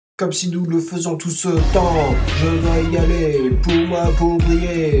comme si nous le faisons tout ce temps. Je dois y aller, pour moi, pour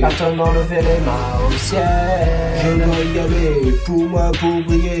briller. Maintenant lever les mains au ciel. Je dois y aller, pour moi, pour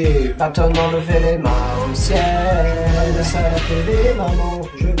briller. Maintenant lever les mains au ciel. Laisse à la télé, maman,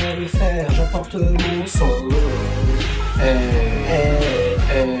 je vais le faire, j'apporte mon son.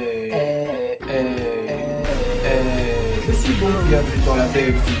 Je suis bon, bienvenue dans la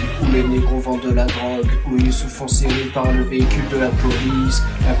belle vie, où les négros vendent de la drogue, où ils se font serrer par le véhicule de la police.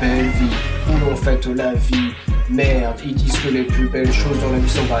 La belle vie, où l'on fête la vie. Merde, ils disent que les plus belles choses dans la vie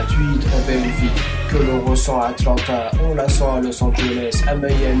sont gratuites. La belle vie que l'on ressent à Atlanta, on la sent à Los Angeles, à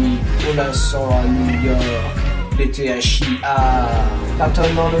Miami, on la sent à New York. L'été à Chia.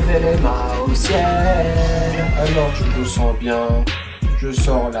 Maintenant lever les mains au ciel. Alors je me sens bien, je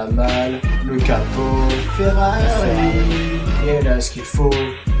sors la malle, le capot, Ferrari. Et là ce qu'il faut,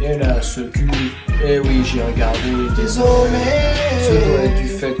 et là ce cul. Et oui j'ai regardé, désolé. Ce doit être du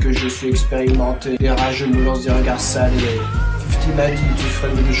fait que je suis expérimenté. Les rageux me lancent des regards salés. 50 m'a dit tu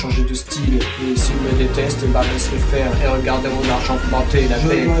ferais mieux de changer de style. Et s'ils me détestent, bah laisse-les faire. Et regardez mon argent planté, la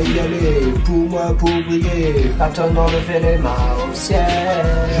belle. Je dois y aller, pour moi, pour briller. Maintenant lever les mains au ciel.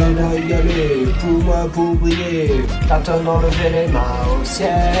 Je dois y aller, pour moi, pour briller. Maintenant lever les mains au ciel.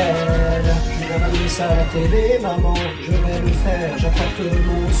 Je vais ramener ça à la télé, maman. Je vais le faire, j'apporte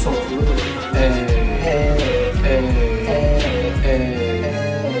mon son.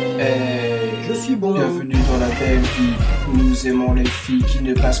 Je suis bon. Bienvenue dans la belle vie, où nous aimons les filles qui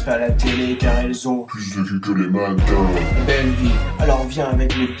ne passent pas à la télé car elles ont plus de cul que les mannequins. Belle vie, alors viens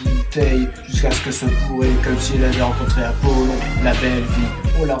avec les bouteilles jusqu'à ce que ce pourrait comme s'il avait rencontré Apollon. La belle vie,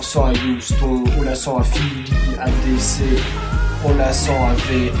 on la ressent à Houston, on la sent à Philly, à DC, on la sent à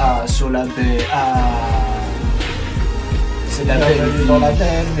VA sur la baie. C'est la belle vie dans la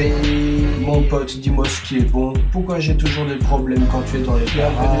belle vie. Mon pote, dis-moi ce qui est bon. Pourquoi j'ai toujours des problèmes quand tu es dans les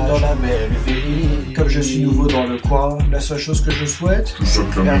bienvenue dans la belle vie. Comme je suis nouveau dans le coin, la seule chose que je souhaite,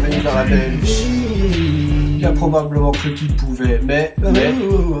 bienvenue dans la belle vie. Il a probablement cru qu'il pouvait, mais je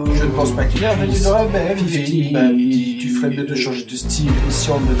ne pense pas qu'il puisse. Dans la belle 50 m'a dit, tu ferais mieux de changer de style. Et si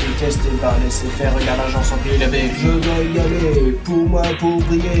on me déteste, et bah laissez faire, regarde l'argent sans payer la bec. Je dois y aller, pour moi, pour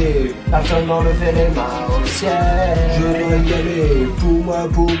briller. Maintenant lever les mains au ciel. Je dois y aller, pour moi,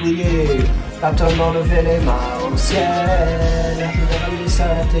 pour briller. Maintenant lever les mains au ciel. Je vais ramener ça à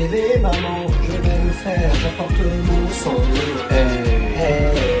la TV, maman. Je vais le faire, j'apporte mon son.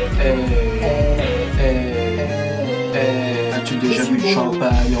 As-tu déjà bu le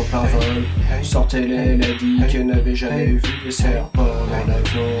champagne en plein vol? Sortez-les, elle a dit qu'elle n'avait jamais vu des serpents dans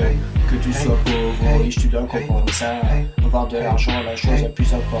l'avion. Que tu sois pauvre ou riche, tu dois comprendre ça. Avoir de l'argent, la chose la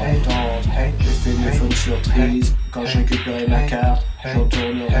plus importante. J'ai fait une phone surprise quand j'ai récupéré ma carte. Je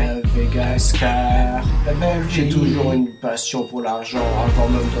retournerai à Vegas car j'ai toujours une passion pour l'argent. Avant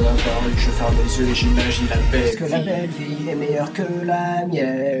même d'en avoir une, je ferme les yeux et j'imagine la belle vie. Parce que la belle vie est meilleure que la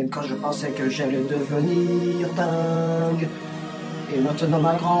mienne. Quand je pensais que j'allais devenir dingue. Et maintenant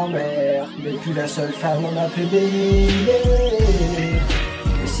ma grand-mère n'est plus la seule femme à m'appeler bébé.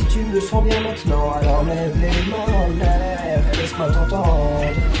 Et si tu me sens bien maintenant, alors lève les mains en l'air et laisse-moi t'entendre.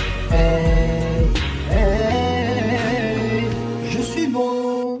 Hey, hey.